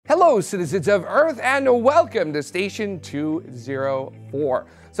Hello, citizens of Earth, and welcome to Station 204.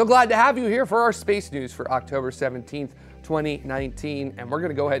 So glad to have you here for our space news for October 17th, 2019. And we're going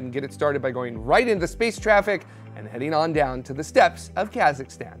to go ahead and get it started by going right into space traffic and heading on down to the steppes of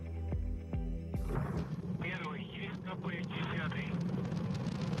Kazakhstan.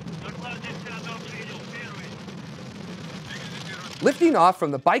 Lifting off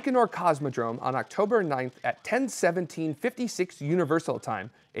from the Baikonur Cosmodrome on October 9th at 10:17:56 Universal Time,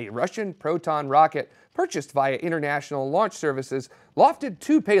 a Russian Proton rocket purchased via international launch services lofted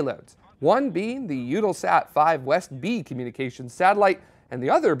two payloads, one being the Eutelsat 5 West B communications satellite, and the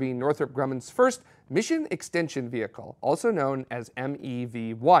other being Northrop Grumman's first mission extension vehicle, also known as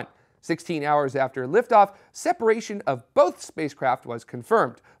MEV-1. 16 hours after liftoff, separation of both spacecraft was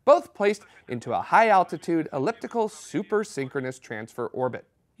confirmed, both placed into a high-altitude elliptical super-synchronous transfer orbit.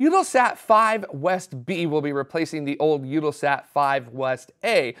 Eutelsat 5 West B will be replacing the old Eutelsat 5 West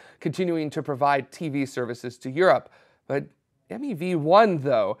A, continuing to provide TV services to Europe. But MEV-1,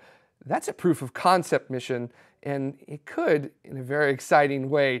 though, that's a proof-of-concept mission, and it could, in a very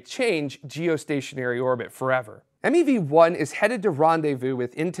exciting way, change geostationary orbit forever. MEV-1 is headed to rendezvous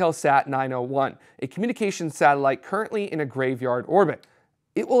with Intelsat 901, a communications satellite currently in a graveyard orbit.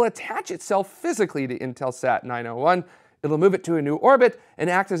 It will attach itself physically to Intelsat 901, it'll move it to a new orbit, and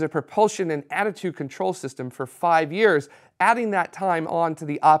act as a propulsion and attitude control system for 5 years, adding that time on to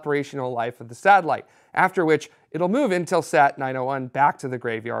the operational life of the satellite, after which it'll move Intelsat 901 back to the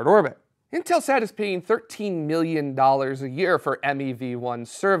graveyard orbit. Intelsat is paying $13 million a year for MEV-1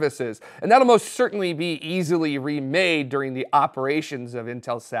 services, and that'll most certainly be easily remade during the operations of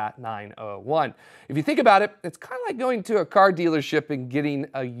Intelsat 901. If you think about it, it's kind of like going to a car dealership and getting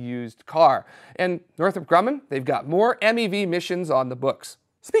a used car. And Northrop Grumman, they've got more MEV missions on the books.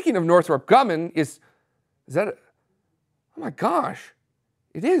 Speaking of Northrop Grumman, is that a, oh my gosh,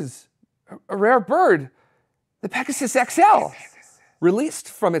 it is a rare bird, the Pegasus XL. Released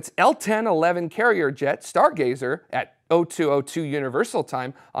from its L-10-11 carrier jet Stargazer at 02:02 Universal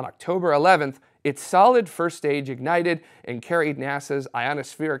Time on October 11th, its solid first stage ignited and carried NASA's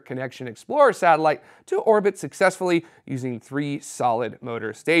Ionospheric Connection Explorer satellite to orbit successfully using 3 solid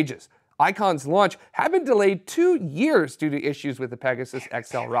motor stages. ICON's launch had been delayed 2 years due to issues with the Pegasus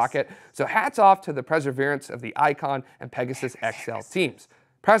XL rocket, so hats off to the perseverance of the ICON and Pegasus XL teams.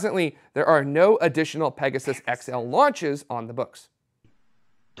 Presently, there are no additional Pegasus XL launches on the books.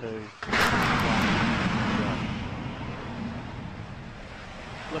 2, 1, go.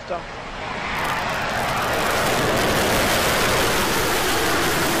 Lift off.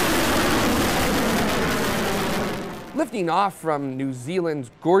 Lifting off from New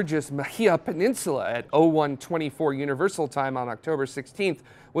Zealand's gorgeous Mahia Peninsula at 01:24 Universal Time on October 16th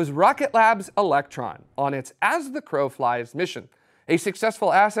was Rocket Lab's Electron on its As the Crow Flies mission. A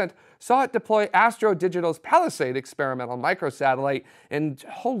successful ascent saw it deploy Astro Digital's Palisade experimental microsatellite, and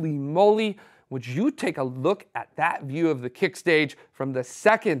holy moly, would you take a look at that view of the kick stage from the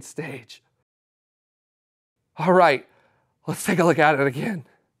second stage. All right, let's take a look at it again.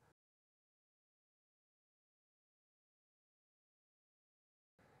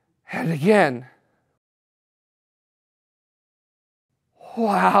 And again.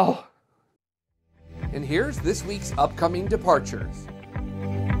 Wow. And here's this week's upcoming departures.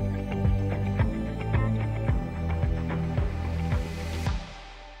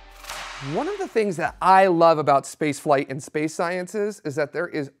 One of the things that I love about spaceflight and space sciences is that there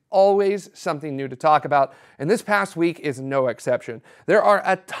is always something new to talk about, and this past week is no exception. There are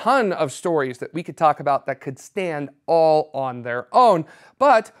a ton of stories that we could talk about that could stand all on their own,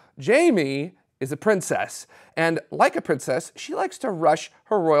 but Jamie is a princess, and like a princess, she likes to rush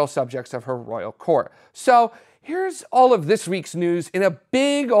her royal subjects of her royal court. So here's all of this week's news in a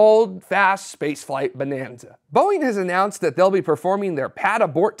big old fast spaceflight bonanza. Boeing has announced that they'll be performing their pad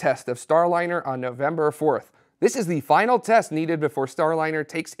abort test of Starliner on November 4th. This is the final test needed before Starliner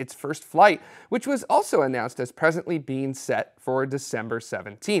takes its first flight, which was also announced as presently being set for December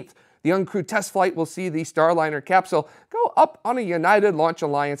 17th. The uncrewed test flight will see the Starliner capsule go up on a United Launch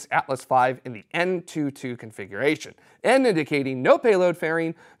Alliance Atlas V in the N22 configuration, N indicating no payload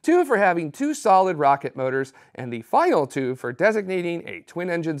fairing, 2 for having 2 solid rocket motors, and the final 2 for designating a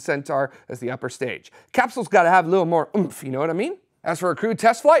twin-engine Centaur as the upper stage. Capsule's got to have a little more oomph, you know what I mean? As for a crewed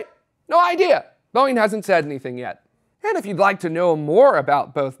test flight, no idea. Boeing hasn't said anything yet. And if you'd like to know more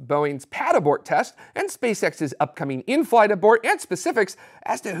about both Boeing's pad abort test and SpaceX's upcoming in-flight abort and specifics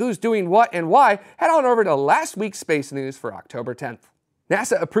as to who's doing what and why, head on over to last week's space news for October 10th.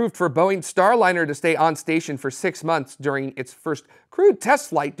 NASA approved for Boeing's Starliner to stay on station for 6 months during its first crewed test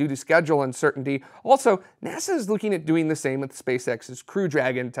flight due to schedule uncertainty. Also, NASA is looking at doing the same with SpaceX's Crew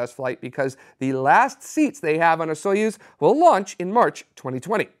Dragon test flight because the last seats they have on a Soyuz will launch in March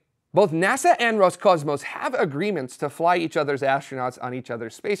 2020. Both NASA and Roscosmos have agreements to fly each other's astronauts on each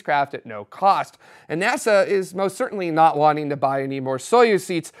other's spacecraft at no cost, and NASA is most certainly not wanting to buy any more Soyuz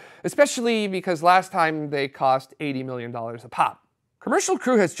seats, especially because last time they cost $80 million a pop. Commercial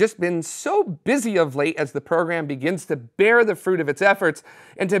Crew has just been so busy of late as the program begins to bear the fruit of its efforts,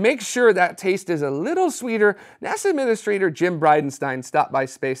 and to make sure that taste is a little sweeter, NASA Administrator Jim Bridenstine stopped by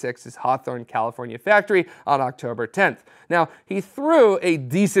SpaceX's Hawthorne, California factory on October 10th. Now, he threw a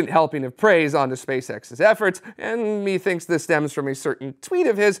decent helping of praise onto SpaceX's efforts, and he thinks this stems from a certain tweet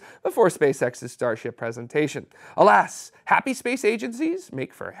of his before SpaceX's Starship presentation. Alas, happy space agencies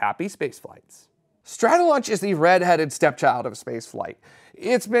make for happy space flights. Stratolaunch is the red-headed stepchild of spaceflight.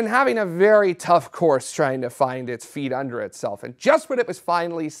 It's been having a very tough course trying to find its feet under itself, and just when it was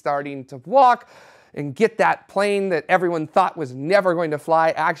finally starting to walk and get that plane that everyone thought was never going to fly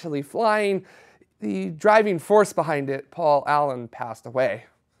actually flying, the driving force behind it, Paul Allen, passed away.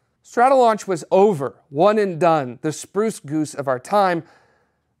 Stratolaunch was over, one and done, the spruce goose of our time.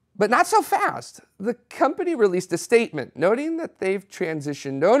 But not so fast. The company released a statement noting that they've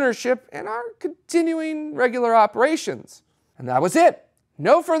transitioned ownership and are continuing regular operations. And that was it.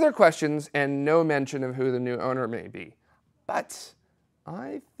 No further questions and no mention of who the new owner may be. But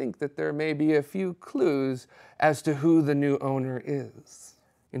I think that there may be a few clues as to who the new owner is.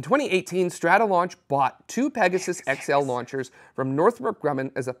 In 2018, Stratolaunch bought 2 Pegasus XL launchers from Northrop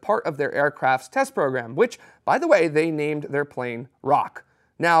Grumman as a part of their aircraft's test program, which, by the way, they named their plane Rock.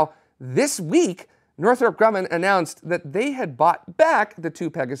 Now, this week, Northrop Grumman announced that they had bought back the 2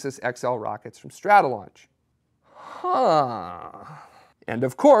 Pegasus XL rockets from Stratolaunch. And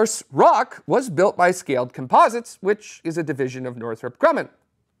of course, Rock was built by Scaled Composites, which is a division of Northrop Grumman.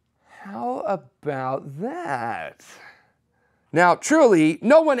 How about that? Now, truly,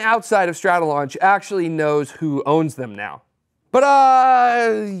 no one outside of Stratolaunch actually knows who owns them now. But,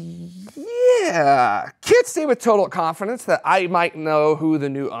 yeah, can't say with total confidence that I might know who the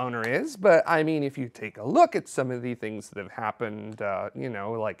new owner is, but I mean, if you take a look at some of the things that have happened,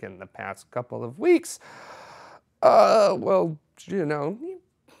 like in the past couple of weeks, well, you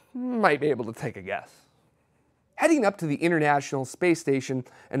might be able to take a guess. Heading up to the International Space Station,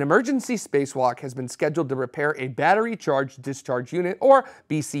 an emergency spacewalk has been scheduled to repair a battery charged discharge unit, or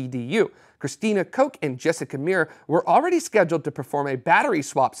BCDU. Christina Koch and Jessica Meir were already scheduled to perform a battery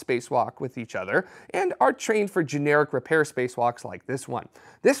swap spacewalk with each other and are trained for generic repair spacewalks like this one.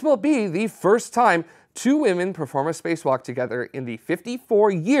 This will be the first time 2 women perform a spacewalk together in the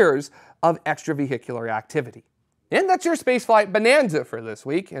 54 years of extravehicular activity. And that's your spaceflight bonanza for this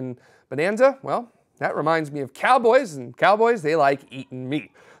week. And bonanza, well, that reminds me of cowboys, and cowboys, they like eating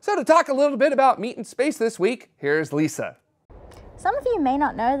meat. So to talk a little bit about meat in space this week, here's Lisa. Some of you may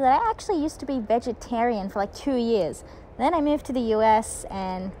not know that I actually used to be vegetarian for like 2 years. Then I moved to the US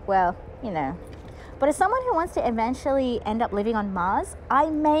and, well, But as someone who wants to eventually end up living on Mars,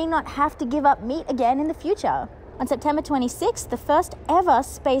 I may not have to give up meat again in the future. On September 26th, the first ever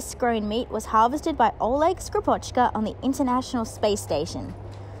space-grown meat was harvested by Oleg Skropochka on the International Space Station.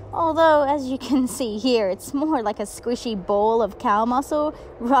 Although, as you can see here, it's more like a squishy ball of cow muscle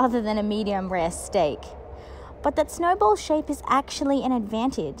rather than a medium rare steak. But that snowball shape is actually an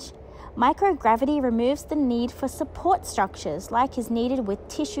advantage. Microgravity removes the need for support structures like is needed with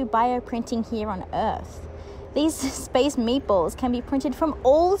tissue bioprinting here on Earth. These space meatballs can be printed from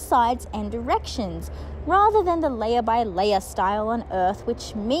all sides and directions, rather than the layer-by-layer style on Earth,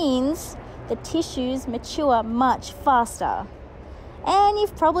 which means the tissues mature much faster. And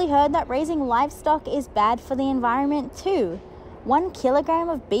you've probably heard that raising livestock is bad for the environment too. 1 kilogram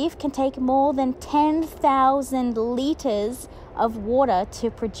of beef can take more than 10,000 liters of water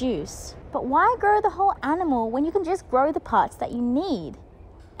to produce. But why grow the whole animal when you can just grow the parts that you need?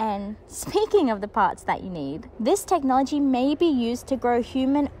 And speaking of the parts that you need, this technology may be used to grow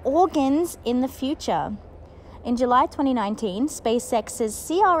human organs in the future. In July 2019, SpaceX's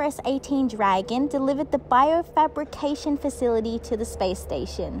CRS-18 Dragon delivered the biofabrication facility to the space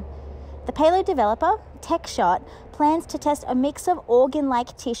station. The payload developer, TechShot, plans to test a mix of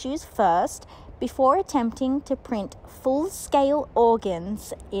organ-like tissues first before attempting to print full-scale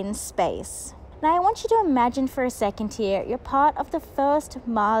organs in space. Now I want you to imagine for a second here, you're part of the first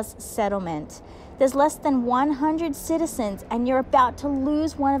Mars settlement. There's less than 100 citizens and you're about to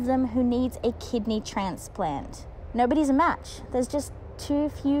lose one of them who needs a kidney transplant. Nobody's a match. There's just too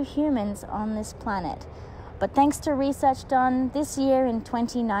few humans on this planet. But thanks to research done this year in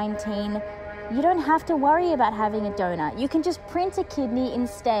 2019, you don't have to worry about having a donor. You can just print a kidney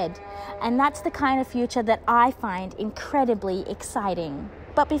instead. And that's the kind of future that I find incredibly exciting.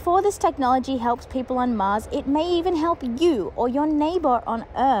 But before this technology helps people on Mars, it may even help you or your neighbor on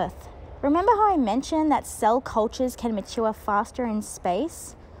Earth. Remember how I mentioned that cell cultures can mature faster in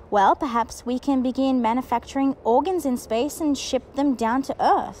space? Well, perhaps we can begin manufacturing organs in space and ship them down to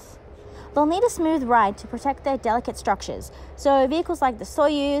Earth. They'll need a smooth ride to protect their delicate structures, so vehicles like the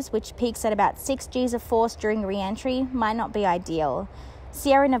Soyuz, which peaks at about 6 Gs of force during re-entry, might not be ideal.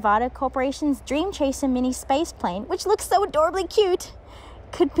 Sierra Nevada Corporation's Dream Chaser mini spaceplane, which looks so adorably cute,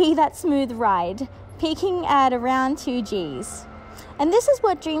 could be that smooth ride, peaking at around 2 Gs. And this is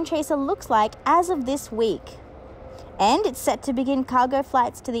what Dream Chaser looks like as of this week. And it's set to begin cargo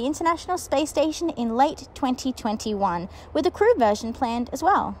flights to the International Space Station in late 2021, with a crew version planned as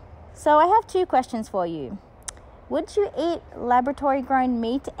well. So I have 2 questions for you. Would you eat laboratory-grown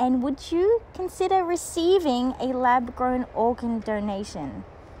meat, and would you consider receiving a lab-grown organ donation?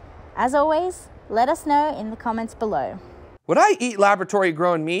 As always, let us know in the comments below. Would I eat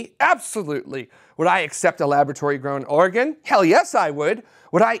laboratory-grown meat? Absolutely. Would I accept a laboratory-grown organ? Hell yes, I would.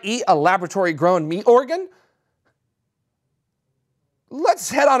 Would I eat a laboratory-grown meat organ?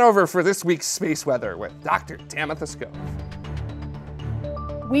 Let's head on over for this week's space weather with Dr. Tamitha Skov.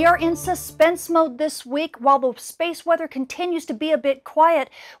 We are in suspense mode this week. While the space weather continues to be a bit quiet,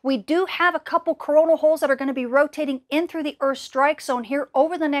 we do have a couple coronal holes that are going to be rotating in through the Earth strike zone here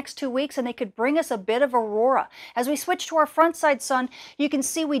over the next 2 weeks, and they could bring us a bit of aurora. As we switch to our front side sun, you can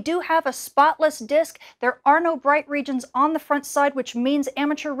see we do have a spotless disk. There are no bright regions on the front side, which means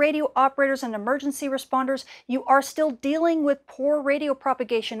amateur radio operators and emergency responders, you are still dealing with poor radio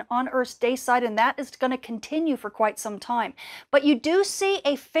propagation on Earth's day side, and that is going to continue for quite some time. But you do see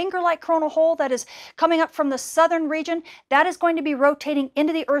a finger-like coronal hole that is coming up from the southern region. That is going to be rotating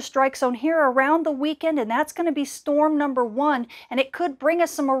into the Earth strike zone here around the weekend, and that's going to be storm number 1, and it could bring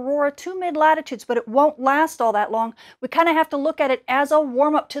us some aurora to mid-latitudes, but it won't last all that long. We kind of have to look at it as a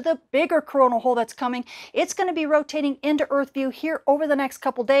warm-up to the bigger coronal hole that's coming. It's going to be rotating into Earth view here over the next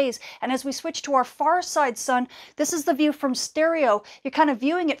couple days, and as we switch to our far side sun, this is the view from stereo. You're kind of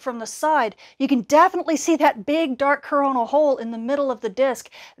viewing it from the side. You can definitely see that big dark coronal hole in the middle of the disk.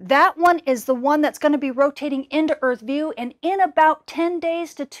 That one is the one that's going to be rotating into Earth view, and in about 10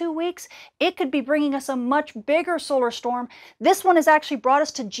 days to 2 weeks, it could be bringing us a much bigger solar storm. This one has actually brought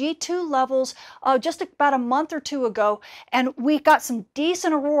us to G2 levels just about a month or 2 ago, and we got some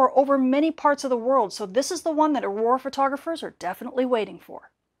decent aurora over many parts of the world. So this is the one that aurora photographers are definitely waiting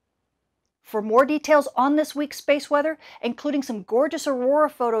for. For more details on this week's space weather, including some gorgeous aurora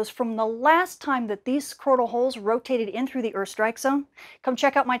photos from the last time that these coronal holes rotated in through the Earth strike zone, come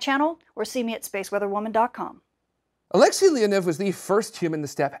check out my channel or see me at spaceweatherwoman.com. Alexei Leonov was the first human to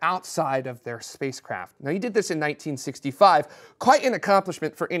step outside of their spacecraft. Now, he did this in 1965, quite an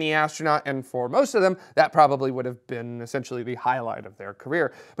accomplishment for any astronaut, and for most of them, that probably would have been essentially the highlight of their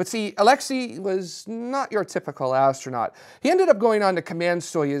career. But see, Alexei was not your typical astronaut. He ended up going on to command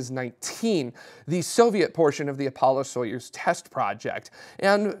Soyuz 19, the Soviet portion of the Apollo-Soyuz test project.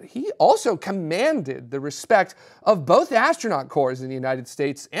 And he also commanded the respect of both astronaut corps in the United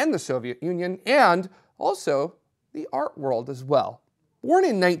States and the Soviet Union, and also the art world as well. Born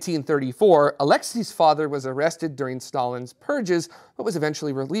in 1934, Alexei's father was arrested during Stalin's purges, but was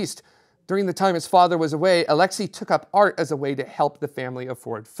eventually released. During the time his father was away, Alexei took up art as a way to help the family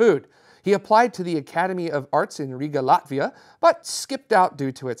afford food. He applied to the Academy of Arts in Riga, Latvia, but skipped out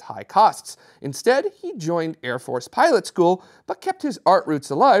due to its high costs. Instead, he joined Air Force pilot school, but kept his art roots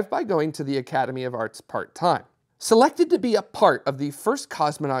alive by going to the Academy of Arts part-time. Selected to be a part of the first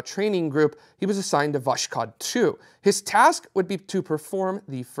cosmonaut training group, he was assigned to Voskhod 2. His task would be to perform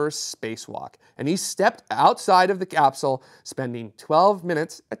the first spacewalk, and he stepped outside of the capsule, spending 12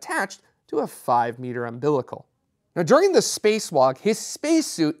 minutes attached to a 5-meter umbilical. Now, during the spacewalk, his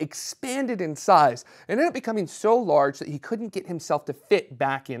spacesuit expanded in size and ended up becoming so large that he couldn't get himself to fit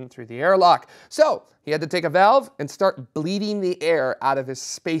back in through the airlock. So he had to take a valve and start bleeding the air out of his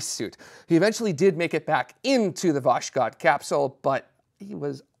spacesuit. He eventually did make it back into the Voskhod capsule, but he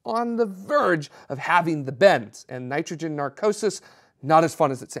was on the verge of having the bends, and nitrogen narcosis, not as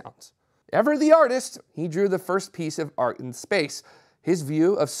fun as it sounds. Ever the artist, he drew the first piece of art in space, his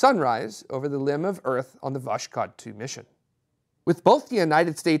view of sunrise over the limb of Earth on the Voskhod 2 mission. With both the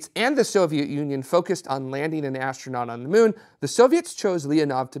United States and the Soviet Union focused on landing an astronaut on the moon, the Soviets chose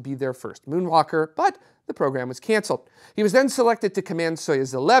Leonov to be their first moonwalker, but the program was canceled. He was then selected to command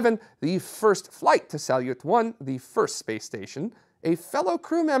Soyuz 11, the first flight to Salyut 1, the first space station, A fellow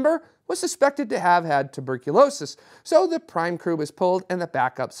crew member was suspected to have had tuberculosis, so the prime crew was pulled and the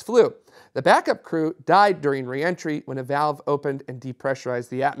backups flew. The backup crew died during re-entry when a valve opened and depressurized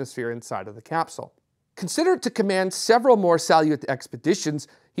the atmosphere inside of the capsule. Considered to command several more Salyut expeditions,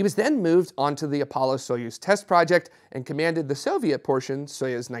 he was then moved onto the Apollo-Soyuz test project and commanded the Soviet portion,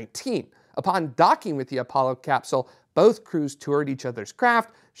 Soyuz 19. Upon docking with the Apollo capsule, both crews toured each other's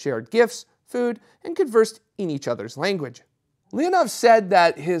craft, shared gifts, food, and conversed in each other's language. Leonov said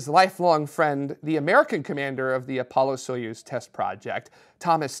that his lifelong friend, the American commander of the Apollo-Soyuz test project,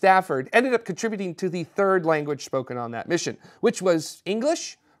 Thomas Stafford, ended up contributing to the third language spoken on that mission, which was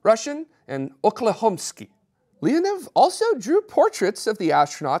English, Russian, and Oklahomsky. Leonov also drew portraits of the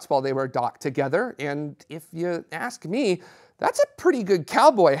astronauts while they were docked together, and if you ask me, that's a pretty good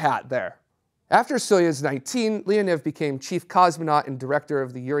cowboy hat there. After Soyuz 19, Leonov became chief cosmonaut and director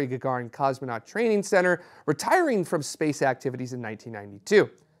of the Yuri Gagarin Cosmonaut Training Center, retiring from space activities in 1992.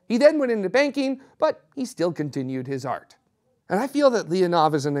 He then went into banking, but he still continued his art. And I feel that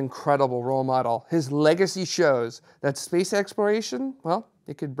Leonov is an incredible role model. His legacy shows that space exploration, well,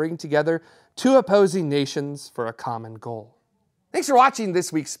 it could bring together two opposing nations for a common goal. Thanks for watching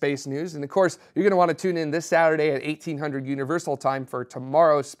this week's Space News, and of course, you're going to want to tune in this Saturday at 1800 Universal Time for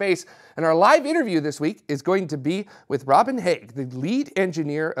Tomorrow's Space. And our live interview this week is going to be with Robin Haig, the lead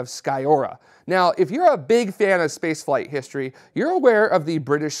engineer of Skyora. Now, if you're a big fan of spaceflight history, you're aware of the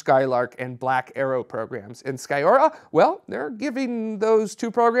British Skylark and Black Arrow programs. And Skyora, well, they're giving those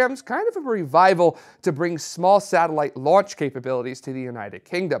two programs kind of a revival to bring small satellite launch capabilities to the United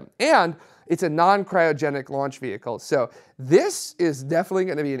Kingdom. And it's a non-cryogenic launch vehicle, so this is definitely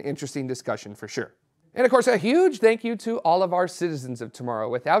going to be an interesting discussion for sure. And of course, a huge thank you to all of our citizens of tomorrow.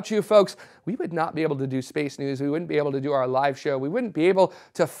 Without you folks, we would not be able to do Space News, we wouldn't be able to do our live show, we wouldn't be able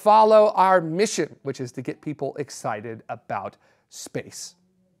to follow our mission, which is to get people excited about space.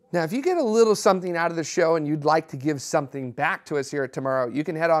 Now, if you get a little something out of the show and you'd like to give something back to us here at Tomorrow, you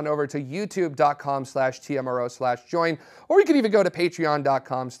can head on over to youtube.com/TMRO/join, or you can even go to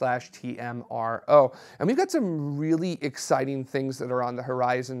patreon.com/TMRO. And we've got some really exciting things that are on the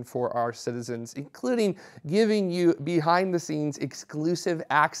horizon for our citizens, including giving you behind-the-scenes exclusive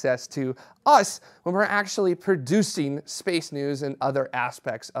access to us when we're actually producing Space News and other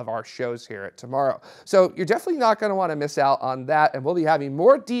aspects of our shows here at Tomorrow. So you're definitely not going to want to miss out on that, and we'll be having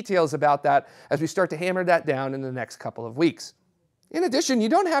more details about that as we start to hammer that down in the next couple of weeks. In addition, you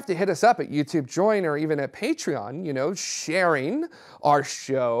don't have to hit us up at YouTube Join or even at Patreon, you know, sharing our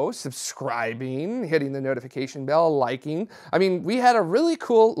show, subscribing, hitting the notification bell, liking. I mean, we had a really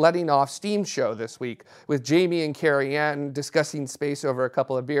cool Letting Off Steam show this week with Jamie and Carrie Ann discussing space over a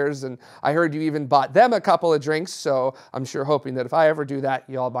couple of beers, and I heard you even bought them a couple of drinks, so I'm sure hoping that if I ever do that,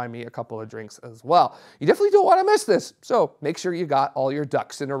 you'll buy me a couple of drinks as well. You definitely don't want to miss this, so make sure you got all your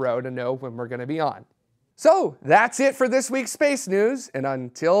ducks in a row to know when we're going to be on. So that's it for this week's Space News, and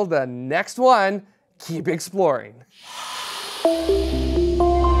until the next one, keep exploring. All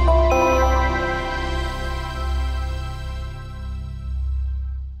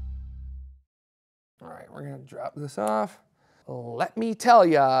right, we're gonna drop this off. Let me tell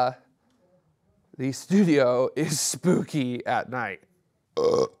ya, the studio is spooky at night.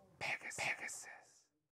 Pegasus.